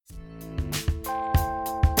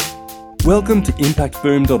Welcome to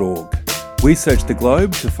impactboom.org. We search the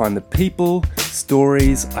globe to find the people,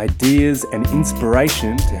 stories, ideas and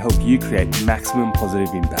inspiration to help you create maximum positive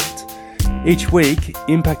impact. Each week,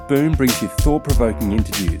 Impact Boom brings you thought-provoking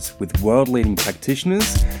interviews with world-leading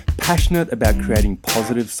practitioners passionate about creating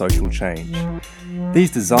positive social change.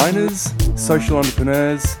 These designers, social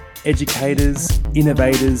entrepreneurs, educators,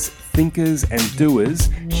 innovators, thinkers and doers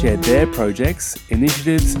share their projects,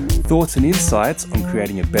 initiatives, thoughts and insights on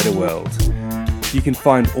creating a better world. You can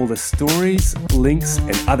find all the stories, links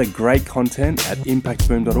and other great content at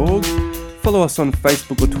impactboom.org. Follow us on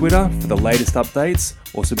Facebook or Twitter for the latest updates,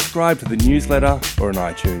 or subscribe to the newsletter or on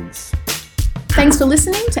iTunes. Thanks for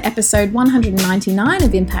listening to episode 199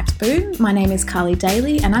 of Impact Boom. My name is Carly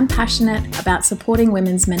Daly and I'm passionate about supporting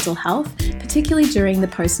women's mental health, particularly during the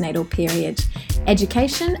postnatal period,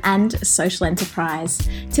 education and social enterprise.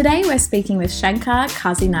 Today we're speaking with Shankar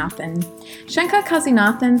Kasinathan. Shankar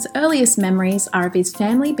Kasinathan's earliest memories are of his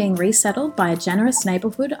family being resettled by a generous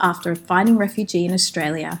neighbourhood after finding refugee in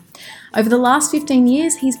Australia. Over the last 15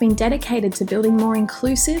 years, he's been dedicated to building more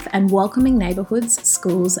inclusive and welcoming neighbourhoods,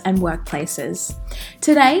 schools and workplaces.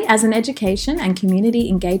 Today, as an education and community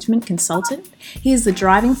engagement consultant, he is the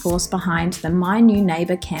driving force behind the My New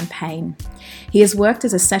Neighbour campaign. He has worked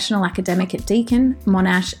as a sessional academic at Deakin,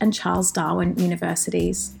 Monash and Charles Darwin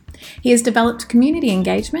universities. He has developed community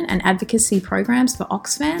engagement and advocacy programs for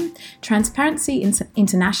Oxfam, Transparency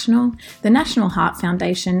International, the National Heart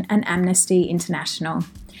Foundation and Amnesty International.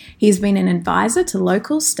 He has been an advisor to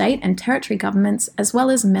local, state and territory governments as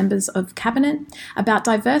well as members of cabinet about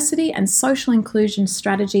diversity and social inclusion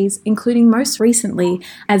strategies, including most recently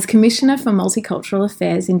as Commissioner for Multicultural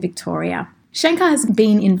Affairs in Victoria. Shankar has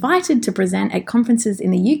been invited to present at conferences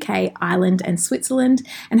in the UK, Ireland and Switzerland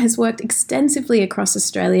and has worked extensively across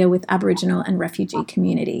Australia with Aboriginal and refugee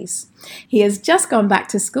communities. He has just gone back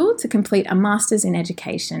to school to complete a Masters in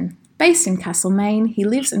Education. Based in Castlemaine, he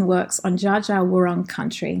lives and works on Dja Dja Wurrung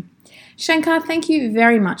country. Shankar, thank you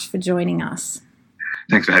very much for joining us.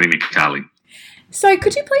 Thanks for having me, Carly. So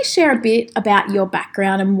could you please share a bit about your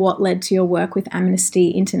background and what led to your work with Amnesty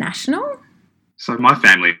International? So my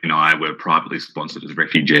family and I were privately sponsored as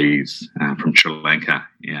refugees from Sri Lanka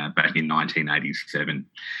back in 1987.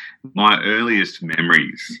 My earliest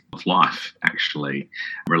memories of life actually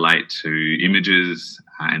relate to images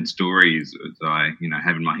and stories that I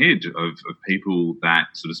have in my head of people that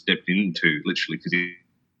sort of literally physically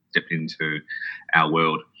stepped into our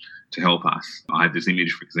world to help us. I have this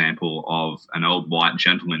image, for example, of an old white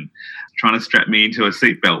gentleman trying to strap me into a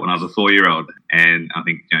seatbelt when I was a 4-year-old. And I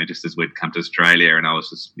think, just as we'd come to Australia and I was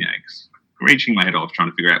just, reaching my head off trying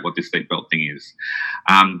to figure out what this seatbelt thing is.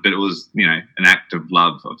 But it was, an act of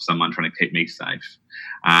love of someone trying to keep me safe.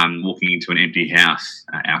 Walking into an empty house,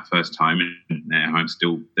 our first home, and our home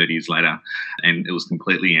still 30 years later, and it was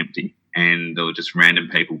completely empty. And there were just random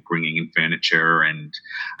people bringing in furniture and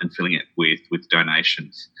filling it with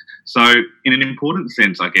donations. So in an important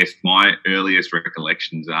sense, I guess my earliest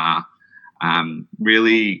recollections are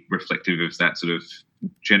really reflective of that sort of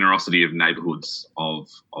generosity of neighbourhoods of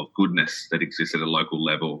goodness that exists at a local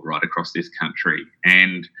level right across this country.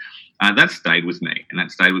 And that stayed with me. And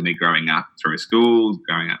that stayed with me growing up through school,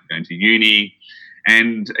 going to uni.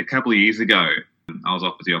 And a couple of years ago, I was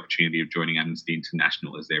offered the opportunity of joining Amnesty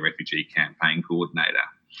International as their refugee campaign coordinator.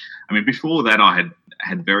 I mean, before that, I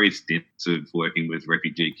had various stints of working with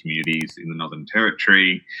refugee communities in the Northern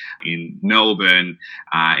Territory, in Melbourne,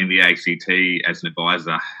 in the ACT as an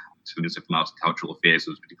advisor to the Minister for Multicultural Affairs,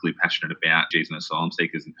 who was particularly passionate about refugees and asylum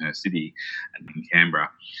seekers in her city and in Canberra.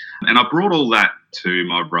 And I brought all that to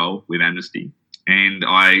my role with Amnesty. And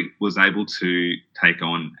I was able to take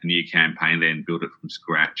on a new campaign then, build it from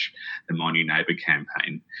scratch, the My New Neighbour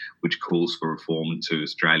campaign, which calls for reform to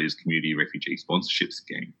Australia's community refugee sponsorship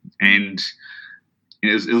scheme. And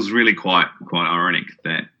it was really quite ironic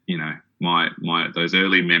that, my those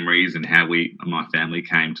early memories and how my family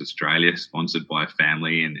came to Australia, sponsored by a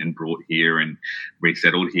family and brought here and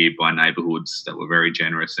resettled here by neighbourhoods that were very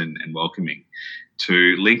generous and welcoming,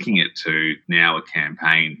 to linking it to now a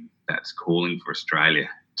campaign that's calling for Australia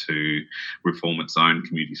to reform its own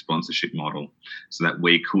community sponsorship model so that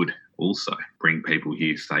we could also bring people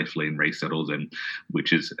here safely and resettle them,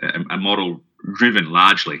 which is a model driven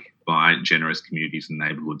largely by generous communities and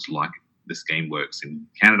neighbourhoods like the scheme works in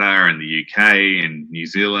Canada and the UK and New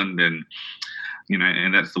Zealand. And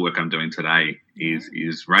that's the work I'm doing today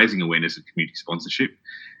is raising awareness of community sponsorship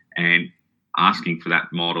and asking for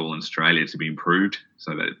that model in Australia to be improved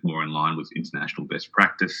so that it's more in line with international best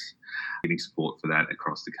practice, getting support for that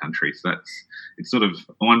across the country. So it's sort of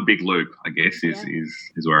one big loop, I guess,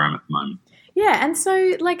 is where I'm at the moment. Yeah, and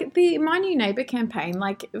so like the My New Neighbour campaign,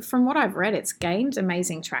 like from what I've read, it's gained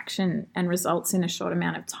amazing traction and results in a short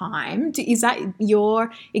amount of time. Is that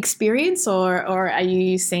your experience, or are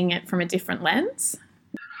you seeing it from a different lens?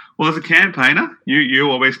 Well, as a campaigner,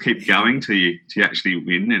 you always keep going till you actually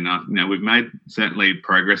win, and we've made certainly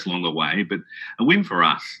progress along the way. But a win for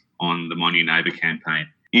us on the My New Neighbour campaign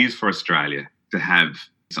is for Australia to have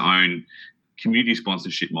its own community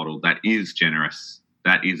sponsorship model that is generous,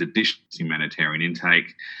 that is additional humanitarian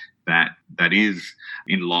intake, that is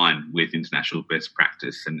in line with international best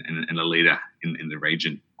practice and a leader in the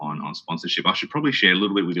region on sponsorship. I should probably share a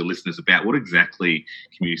little bit with your listeners about what exactly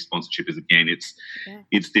community sponsorship is. Again,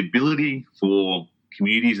 it's the ability for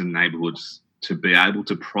communities and neighbourhoods to be able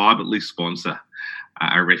to privately sponsor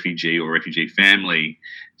a refugee or refugee family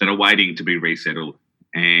that are waiting to be resettled,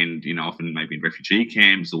 and often maybe in refugee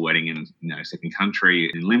camps or waiting in a second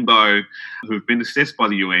country in limbo, who have been assessed by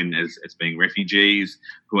the UN as being refugees,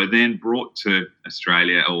 who are then brought to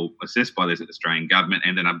Australia or assessed by the Australian government,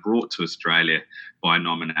 and then are brought to Australia by a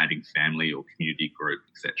nominating family or community group,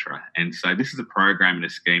 etc. And so this is a program and a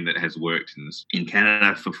scheme that has worked in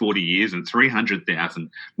Canada for 40 years, and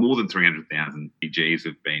more than 300,000 refugees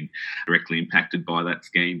have been directly impacted by that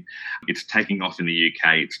scheme. It's taking off in the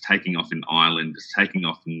UK, it's taking off in Ireland, it's taking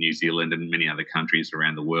off in New Zealand and many other countries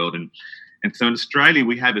around the world. And so in Australia,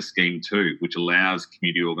 we have a scheme too, which allows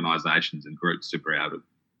community organisations and groups to be able to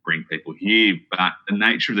bring people here. But the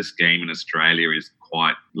nature of the scheme in Australia is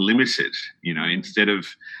quite limited. Instead of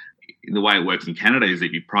the way it works in Canada is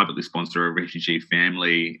that you privately sponsor a refugee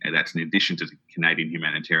family, and that's in addition to the Canadian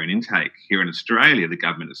humanitarian intake. Here in Australia, the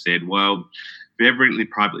government has said, well, for every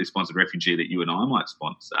privately sponsored refugee that you and I might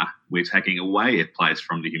sponsor, we're taking away a place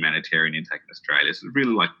from the humanitarian intake in Australia. So it's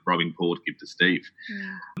really like robbing Paul to give to Steve.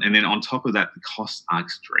 Yeah. And then on top of that, the costs are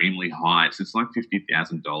extremely high. So it's like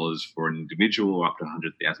 $50,000 for an individual or up to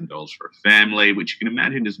 $100,000 for a family, which you can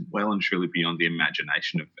imagine is well and truly beyond the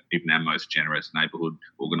imagination of even our most generous neighbourhood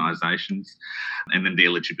organisations. And then the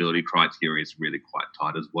eligibility criteria is really quite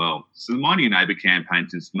tight as well. So the My New Neighbour campaign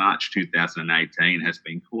since March 2018 has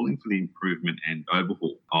been calling for the improvement and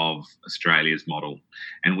overhaul of Australia's model.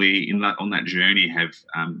 And we, on that journey, have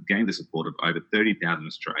gained the support of over 30,000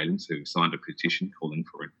 Australians who have signed a petition calling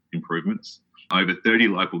for improvements. Over 30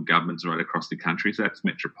 local governments right across the country, so that's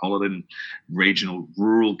metropolitan, regional,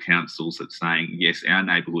 rural councils that's saying, yes, our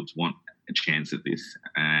neighbourhoods want a chance at this,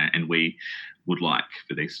 and we would like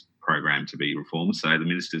for this program to be reformed. So the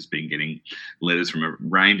minister's been getting letters from a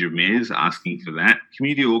range of mayors asking for that.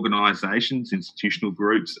 Community organisations, institutional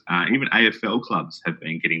groups, even AFL clubs have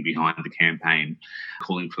been getting behind the campaign,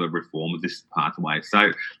 calling for the reform of this pathway.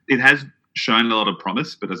 So it has shown a lot of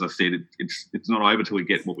promise, but as I said, it's not over till we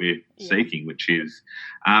get what we're seeking, which is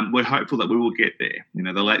we're hopeful that we will get there.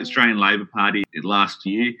 The Australian Labor Party last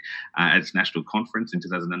year at its national conference in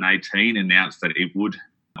 2018 announced that it would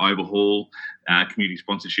overhaul community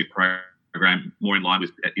sponsorship program more in line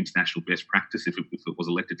with international best practice if it was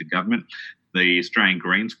elected to government. The Australian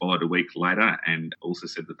Greens followed a week later and also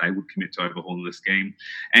said that they would commit to overhauling the scheme.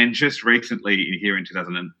 And just recently, here in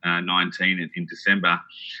 2019, in December,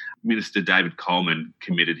 Minister David Coleman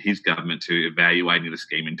committed his government to evaluating the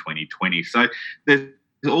scheme in 2020. So there's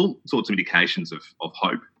all sorts of indications of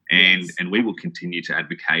hope, and we will continue to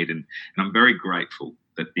advocate. And I'm very grateful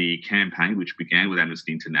that the campaign, which began with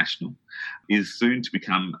Amnesty International, is soon to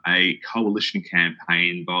become a coalition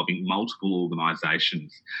campaign involving multiple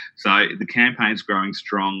organisations. So the campaign's growing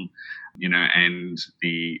strong, and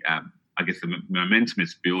the momentum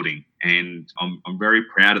is building. And I'm very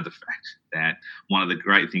proud of the fact that one of the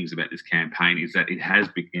great things about this campaign is that it has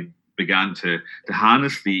begun to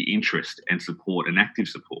harness the interest and support and active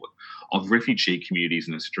support of refugee communities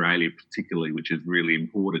in Australia particularly, which is really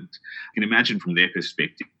important. You can imagine from their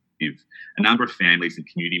perspective, a number of families and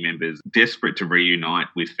community members desperate to reunite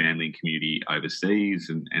with family and community overseas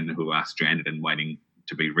and who are stranded and waiting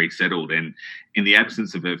to be resettled. And in the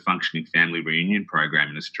absence of a functioning family reunion program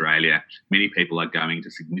in Australia, many people are going to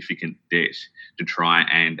significant debt to try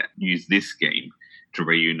and use this scheme to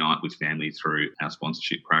reunite with families through our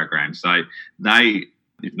sponsorship program. So they,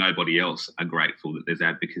 if nobody else, are grateful that there's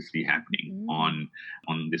advocacy happening on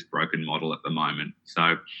this broken model at the moment.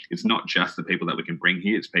 So it's not just the people that we can bring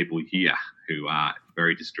here, it's people here who are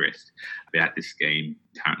very distressed about this scheme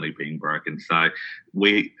currently being broken. So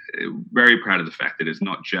we're very proud of the fact that it's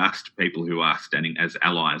not just people who are standing as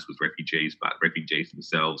allies with refugees, but refugees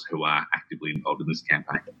themselves who are actively involved in this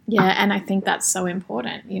campaign. Yeah, and I think that's so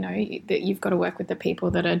important, that you've got to work with the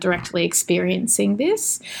people that are directly experiencing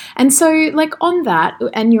this. And so, like, on that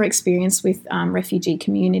and your experience with refugee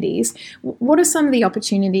communities, what are some of the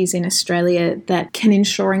opportunities in Australia that can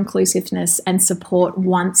ensure inclusiveness and support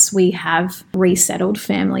once we have resettled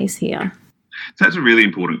families here? So that's a really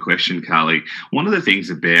important question, Carly. One of the things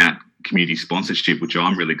about community sponsorship, which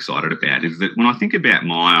I'm really excited about, is that when I think about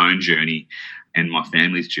my own journey and my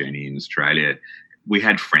family's journey in Australia, we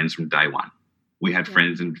had friends from day one. We had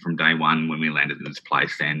friends from day one when we landed in this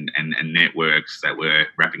place, and networks that were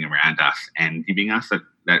wrapping around us and giving us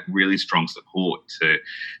that really strong support to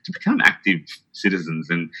become active citizens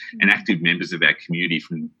and active members of our community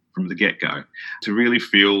from the get-go, to really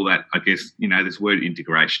feel that, I guess, this word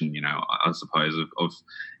integration, I suppose, of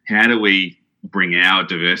how do we bring our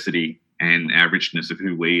diversity and our richness of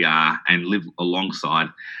who we are and live alongside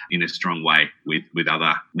in a strong way with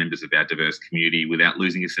other members of our diverse community without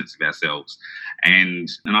losing a sense of ourselves. And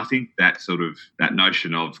I think that that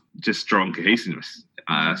notion of just strong cohesiveness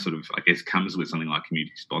I guess comes with something like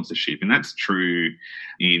community sponsorship. And that's true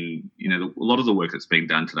in, a lot of the work that's being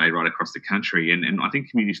done today right across the country. And I think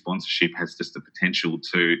community sponsorship has just the potential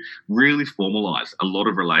to really formalise a lot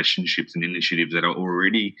of relationships and initiatives that are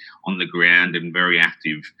already on the ground and very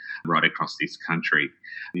active right across this country.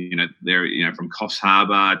 From Coffs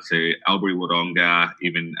Harbour to Albury-Wodonga,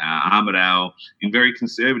 even Armidale, in very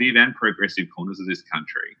conservative and progressive corners of this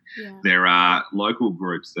country. Yeah. There are local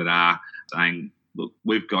groups that are saying, look,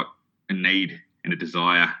 we've got a need and a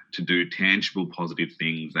desire to do tangible, positive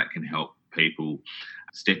things that can help people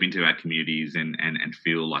step into our communities and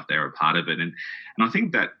feel like they're a part of it. And I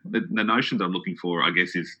think that the notion that I'm looking for, I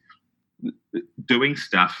guess, is doing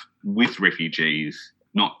stuff with refugees,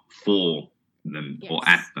 not for them or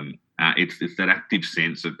at them. It's that active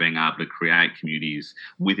sense of being able to create communities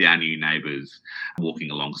with our new neighbours walking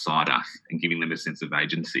alongside us and giving them a sense of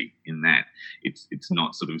agency in that. It's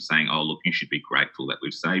not sort of saying, oh, look, you should be grateful that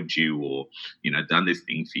we've saved you or, done this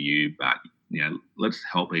thing for you, but, let's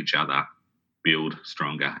help each other build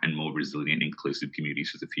stronger and more resilient, inclusive communities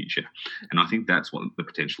for the future. And I think that's what the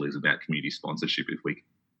potential is about community sponsorship. If we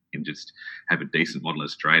can just have a decent model in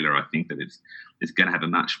Australia, I think that it's going to have a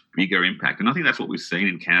much bigger impact. And I think that's what we've seen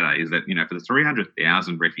in Canada is that, for the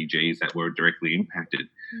 300,000 refugees that were directly impacted,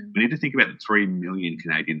 we need to think about the 3 million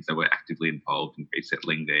Canadians that were actively involved in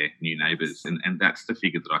resettling their new neighbours. And that's the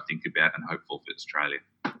figure that I think about and hope for Australia.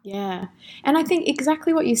 Yeah. And I think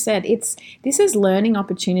exactly what you said, this is learning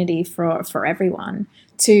opportunity for everyone.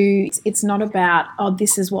 It's not about, oh,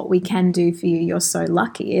 this is what we can do for you, you're so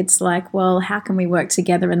lucky. It's like, well, how can we work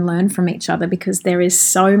together and learn from each other, because there is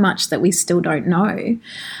so much that we still don't know.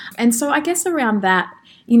 And so I guess around that,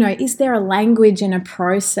 is there a language and a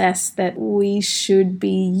process that we should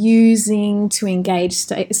be using to engage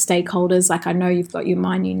stakeholders? Like, I know you've got your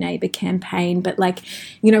My New Neighbour campaign, but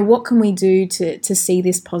what can we do to see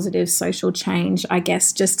this positive social change, I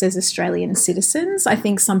guess, just as Australian citizens? I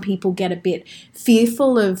think some people get a bit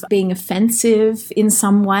fearful of being offensive in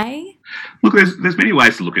some way. Look, there's many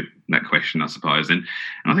ways to look at that question, I suppose. And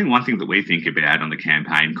I think one thing that we think about on the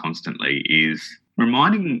campaign constantly is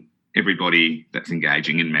reminding everybody that's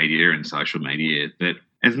engaging in media and social media that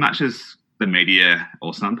as much as the media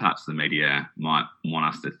or some parts of the media might want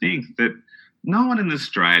us to think, that no one in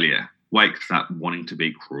Australia wakes up wanting to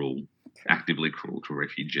be cruel, actively cruel to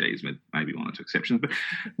refugees, with maybe one or two exceptions, but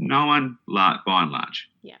no one, by and large,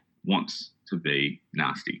 wants to be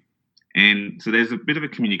nasty. And so there's a bit of a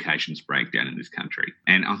communications breakdown in this country.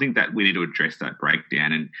 And I think that we need to address that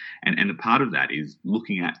breakdown. And a part of that is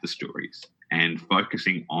looking at the stories and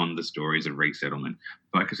focusing on the stories of resettlement,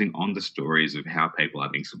 focusing on the stories of how people are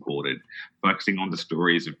being supported, focusing on the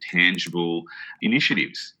stories of tangible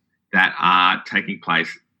initiatives that are taking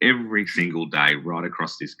place every single day right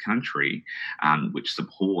across this country, which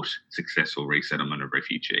support successful resettlement of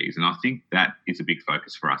refugees. And I think that is a big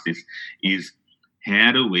focus for us, is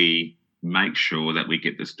how do we make sure that we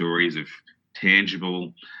get the stories of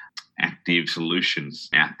tangible, active solutions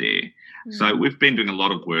out there. So we've been doing a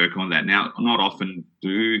lot of work on that. Now, not often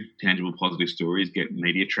do tangible positive stories get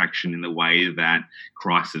media traction in the way that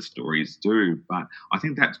crisis stories do, but I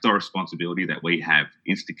think that's the responsibility that we have,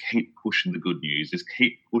 is to keep pushing the good news, is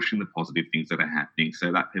keep pushing the positive things that are happening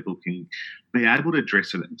so that people can be able to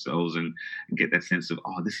address it themselves and get that sense of,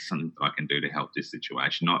 oh, this is something that I can do to help this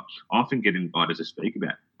situation. I often get invited to speak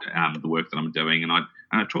about the work that I'm doing, and I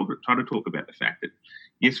try to talk about the fact that,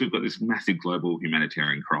 yes, we've got this massive global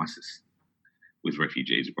humanitarian crisis, with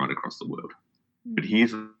refugees right across the world. But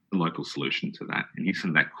here's a local solution to that, and here's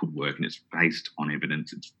something that could work, and it's based on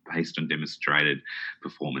evidence, it's based on demonstrated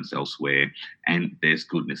performance elsewhere, and there's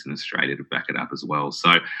goodness in Australia to back it up as well.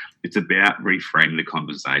 So it's about reframing the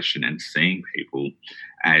conversation and seeing people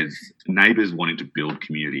as neighbours wanting to build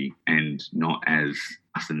community and not as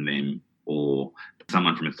us and them, or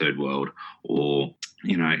someone from a third world, or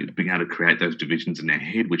being able to create those divisions in our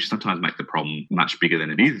head, which sometimes make the problem much bigger than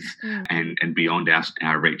it is, and beyond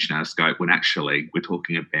our reach and our scope, when actually we're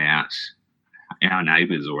talking about our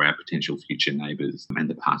neighbours or our potential future neighbours and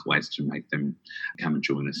the pathways to make them come and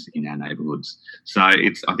join us in our neighbourhoods. So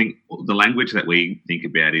I think the language that we think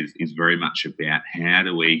about is very much about how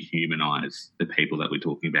do we humanise the people that we're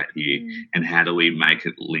talking about here, and how do we make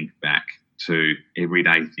it link back to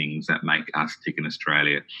everyday things that make us tick in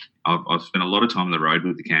Australia. I've spent a lot of time on the road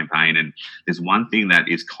with the campaign, and there's one thing that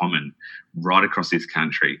is common right across this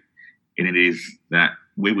country, and it is that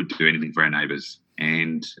we would do anything for our neighbours.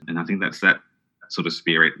 And I think that's that sort of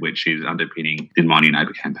spirit which is underpinning the Mind Your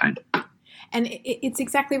Neighbour campaign. And it's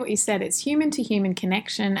exactly what you said. It's human-to-human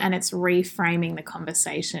connection, and it's reframing the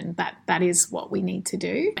conversation. That is what we need to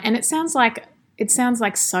do. And it sounds like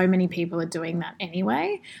so many people are doing that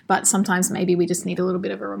anyway, but sometimes maybe we just need a little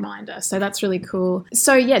bit of a reminder. So that's really cool.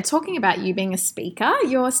 So yeah, talking about you being a speaker,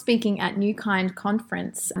 you're speaking at New Kind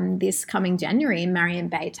Conference this coming January in Marion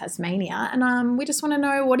Bay, Tasmania. And we just want to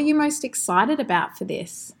know, what are you most excited about for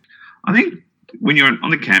this? I think when you're on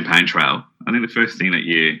the campaign trail, I think the first thing that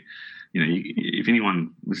if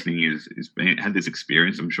anyone listening had this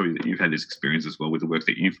experience, I'm sure that you've had this experience as well with the work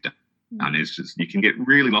that you've done. And it's just, you can get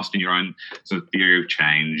really lost in your own sort of theory of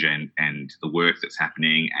change and the work that's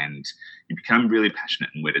happening, and you become really passionate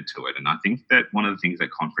and wedded to it. And I think that one of the things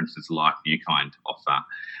that conferences like New Kind offer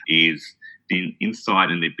is the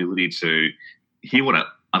insight and the ability to hear what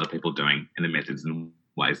other people are doing and the methods and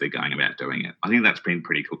ways they're going about doing it. I think that's been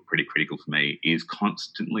pretty critical for me, is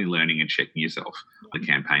constantly learning and checking yourself on the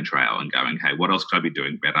campaign trail and going, hey, what else could I be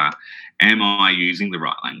doing better? Am I using the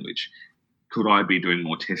right language? Could I be doing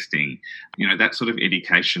more testing? That sort of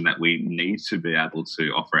education that we need to be able to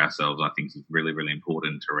offer ourselves, I think, is really, really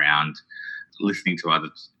important around listening to other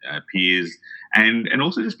peers and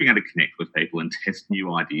also just being able to connect with people and test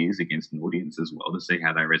new ideas against an audience as well to see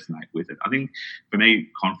how they resonate with it. I think for me,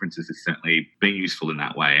 conferences has certainly been useful in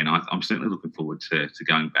that way, and I'm certainly looking forward to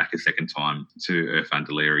going back a second time to Irfan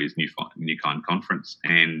Daleri's New Kind Conference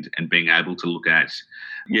and being able to look at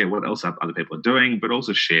what else other people are doing, but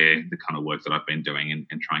also share the kind of work that I've been doing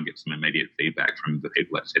and try and get some immediate feedback from the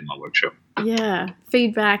people that attend my workshop. Yeah,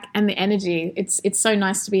 feedback and the energy. It's so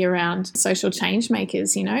nice to be around social change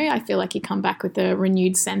makers, I feel like you come back with a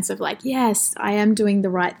renewed sense of like, yes, I am doing the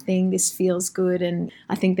right thing. This feels good. And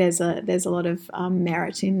I think there's a lot of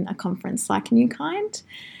merit in a conference like New Kind.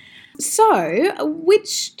 So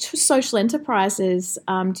which social enterprises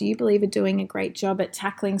do you believe are doing a great job at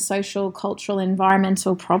tackling social, cultural,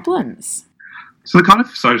 environmental problems? So the kind of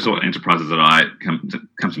social enterprises that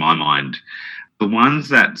come to my mind, the ones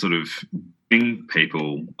that sort of bring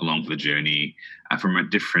people along for the journey from a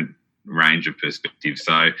different range of perspectives.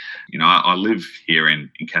 So, I live here in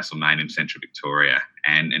Castlemaine in central Victoria,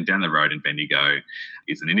 and down the road in Bendigo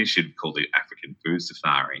is an initiative called the African Food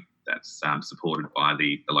Safari that's supported by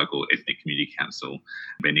the local Ethnic Community Council,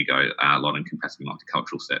 Bendigo, Lot Encompassing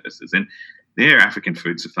Multicultural Services. And their African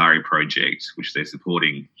Food Safari project, which they're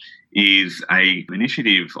supporting, is an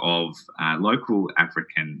initiative of local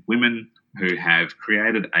African women who have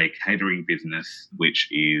created a catering business which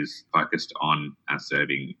is focused on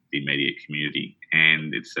serving the immediate community.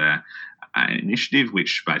 And it's an initiative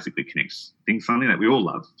which basically connects something that we all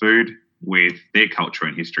love, food, with their culture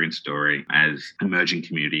and history and story as emerging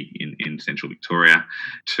community in central Victoria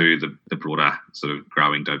to the broader sort of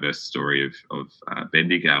growing diverse story of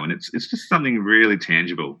Bendigo. And it's just something really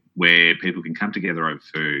tangible where people can come together over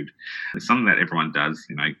food. It's something that everyone does,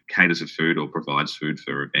 caters for food or provides food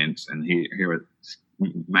for events. And here are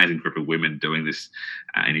amazing group of women doing this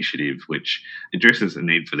initiative, which addresses a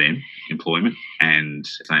need for them, employment, and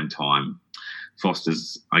at the same time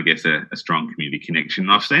fosters, I guess, a strong community connection.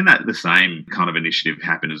 And I've seen that the same kind of initiative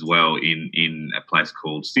happen as well in a place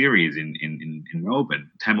called Ceres in Melbourne.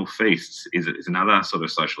 Tamil Feasts is another sort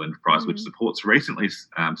of social enterprise which supports recently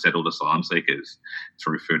settled asylum seekers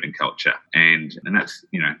through food and culture. And that's,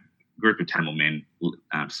 group of Tamil men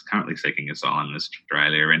currently seeking asylum in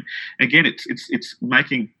Australia. And again, it's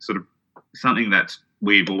making sort of something that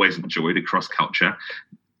we've always enjoyed across culture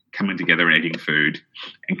coming together and eating food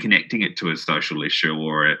and connecting it to a social issue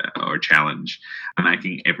or a challenge and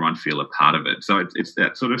making everyone feel a part of it. So it's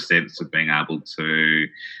that sort of sense of being able to,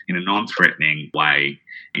 in a non-threatening way,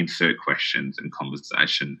 insert questions and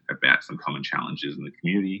conversation about some common challenges in the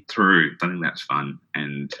community through something that's fun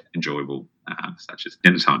and enjoyable, such as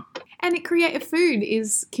dinner time. And creative food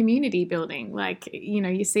is community building. Like,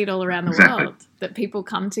 you see it all around the Exactly. world, that people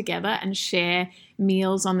come together and share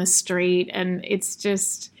meals on the street. And it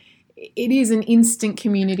is an instant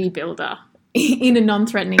community builder in a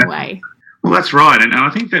non-threatening way. Well, that's right. And I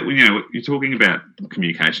think that, you're talking about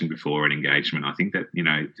communication before and engagement. I think that,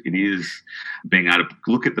 it is being able to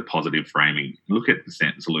look at the positive framing, look at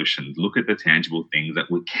the solutions, look at the tangible things that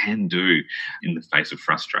we can do in the face of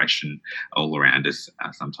frustration all around us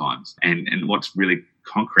sometimes. And what's really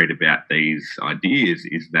concrete about these ideas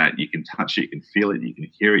is that you can touch it, you can feel it, you can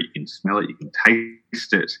hear it, you can smell it, you can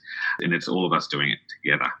taste it. And it's all of us doing it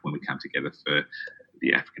together when we come together for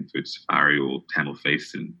the African Food Safari or Tamil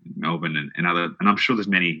Feast in Melbourne and I'm sure there's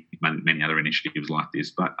many other initiatives like this.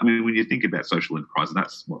 But I mean, when you think about social enterprise,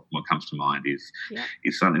 that's what comes to mind is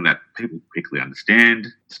something that people quickly understand,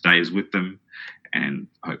 stays with them, and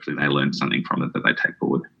hopefully they learn something from it that they take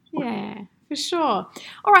forward. Yeah, for sure.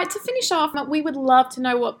 All right, to finish off, we would love to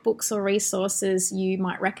know what books or resources you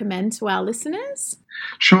might recommend to our listeners.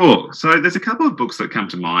 Sure. So there's a couple of books that come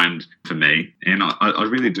to mind for me, and I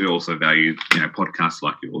really do also value, podcasts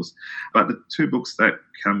like yours. But the two books that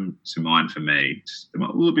come to mind for me, just a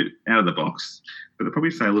little bit out of the box, but they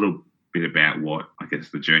probably say a little bit about what, I guess,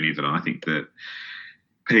 the journey that I think that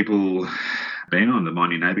people been on, the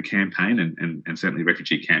Mind Your Neighbour campaign and certainly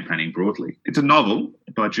refugee campaigning broadly. It's a novel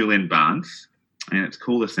by Julian Barnes, and it's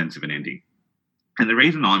called A Sense of an Ending. And the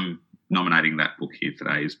reason I'm nominating that book here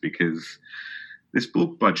today is because this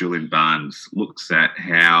book by Julian Barnes looks at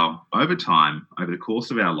how, over time, over the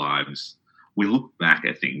course of our lives, we look back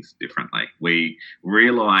at things differently. We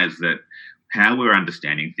realise that how we're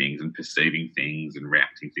understanding things and perceiving things and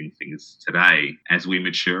reacting to things today, as we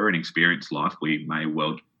mature and experience life, we may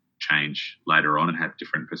well change later on and have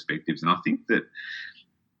different perspectives. And I think that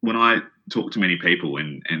when I talk to many people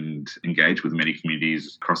and engage with many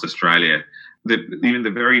communities across Australia, even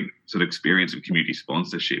the very sort of experience of community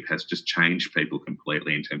sponsorship has just changed people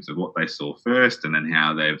completely in terms of what they saw first and then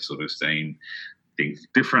how they've sort of seen things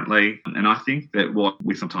differently. And I think that what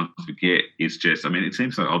we sometimes forget is just, it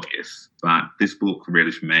seems so obvious, but this book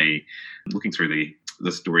really, for me, looking through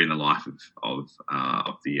the story and the life of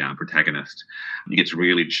the protagonist, you get to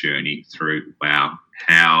really journey through, wow,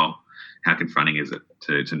 how confronting is it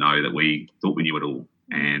to know that we thought we knew it all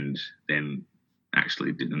and then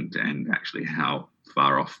actually didn't, and actually how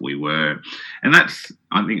far off we were. And that's,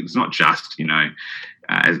 I think it's not just,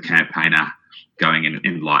 as a campaigner going and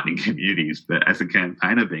enlightening communities, but as a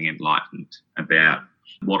campaigner being enlightened about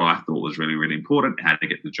what I thought was really, really important, how to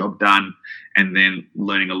get the job done, and then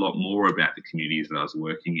learning a lot more about the communities that I was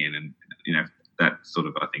working in. And, that sort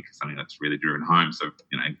of, I think, is something that's really driven home. So,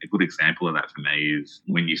 a good example of that for me is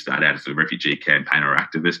when you start out as a refugee campaigner or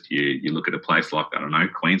activist, you look at a place like, I don't know,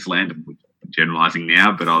 Queensland, I'm generalising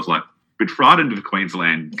now, but I was like a bit frightened of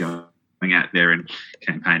Queensland going out there and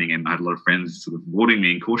campaigning, and I had a lot of friends sort of warning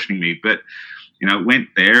me and cautioning me, but, went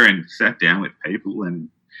there and sat down with people and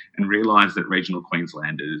realised that regional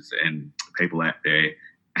Queenslanders and people out there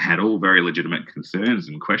had all very legitimate concerns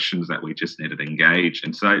and questions that we just needed to engage.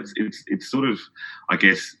 And so it's sort of, I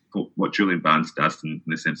guess, what Julian Barnes does in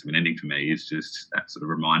the sense of an ending for me is just that sort of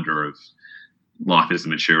reminder of life is a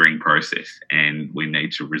maturing process, and we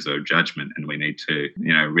need to reserve judgment, and we need to,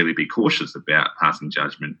 really be cautious about passing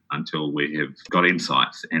judgment until we have got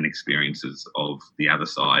insights and experiences of the other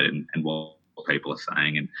side and what people are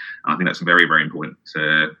saying. And I think that's very, very important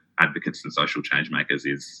to advocates and social change makers,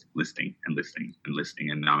 is listening and listening and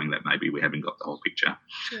listening and knowing that maybe we haven't got the whole picture.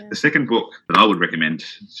 Yeah. The second book that I would recommend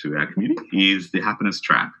to our community is The Happiness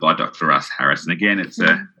Trap by Dr. Russ Harris. And again, it's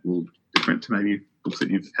a little different to maybe books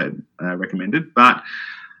that you've had recommended, but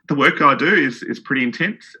the work I do is pretty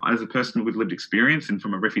intense. As a person with lived experience and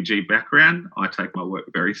from a refugee background, I take my work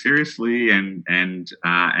very seriously, and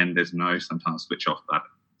there's no sometimes switch off button.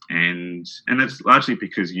 And it's largely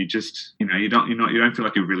because you just, you don't feel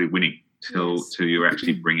like you're really winning till you're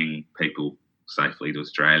actually bringing people safely to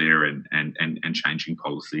Australia and changing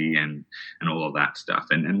policy and all of that stuff.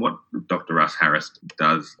 And what Dr. Russ Harris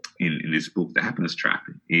does in this book, The Happiness Trap,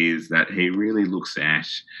 is that he really looks at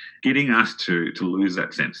getting us to lose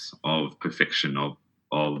that sense of perfection,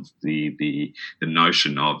 of the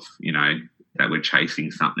notion of, that we're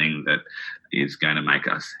chasing something that is going to make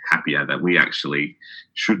us happier, that we actually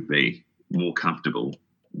should be more comfortable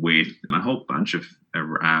with a whole bunch of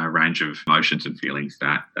a range of emotions and feelings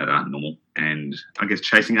that aren't normal. And I guess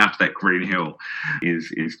chasing after that green hill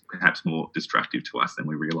is perhaps more destructive to us than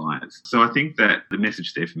we realise. So I think that the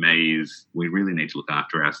message there for me is we really need to look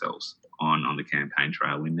after ourselves on the campaign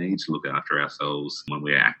trail. We need to look after ourselves when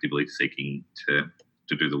we're actively seeking to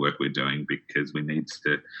do the work we're doing, because we need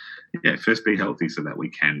to first be healthy so that we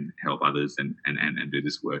can help others and do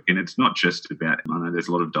this work. And it's not just about, I know there's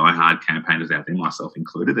a lot of diehard campaigners out there, myself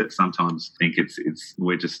included, that sometimes think it's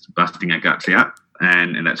we're just busting our guts out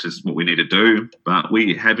and that's just what we need to do. But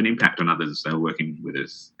we have an impact on others that are working with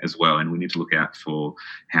us as well, and we need to look out for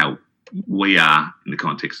how we are in the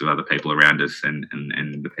context of other people around us and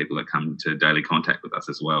the people that come into daily contact with us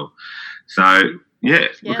as well. So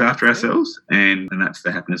look after ourselves, and that's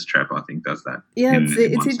the happiness trap, I think, does that. Yeah,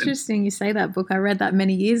 it's interesting you say that book. I read that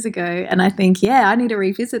many years ago, and I think, I need to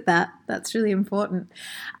revisit that. That's really important.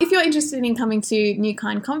 If you're interested in coming to New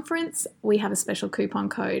Kind Conference, we have a special coupon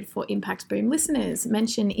code for Impact Boom listeners.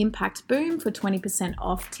 Mention Impact Boom for 20%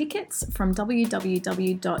 off tickets from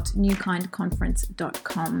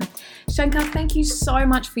www.newkindconference.com. Shankar, thank you so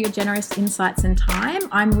much for your generous insights and time.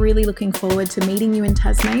 I'm really looking forward to meeting you in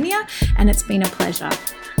Tasmania, and it's been a pleasure.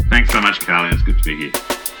 Thanks so much, Carly. It's good to be here.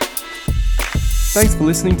 Thanks for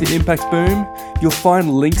listening to Impact Boom. You'll find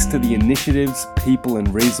links to the initiatives, people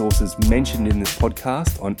and resources mentioned in this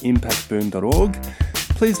podcast on impactboom.org.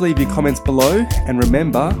 Please leave your comments below, and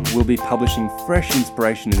remember, we'll be publishing fresh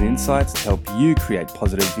inspiration and insights to help you create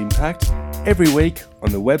positive impact every week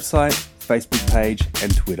on the website, Facebook page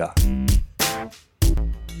and Twitter.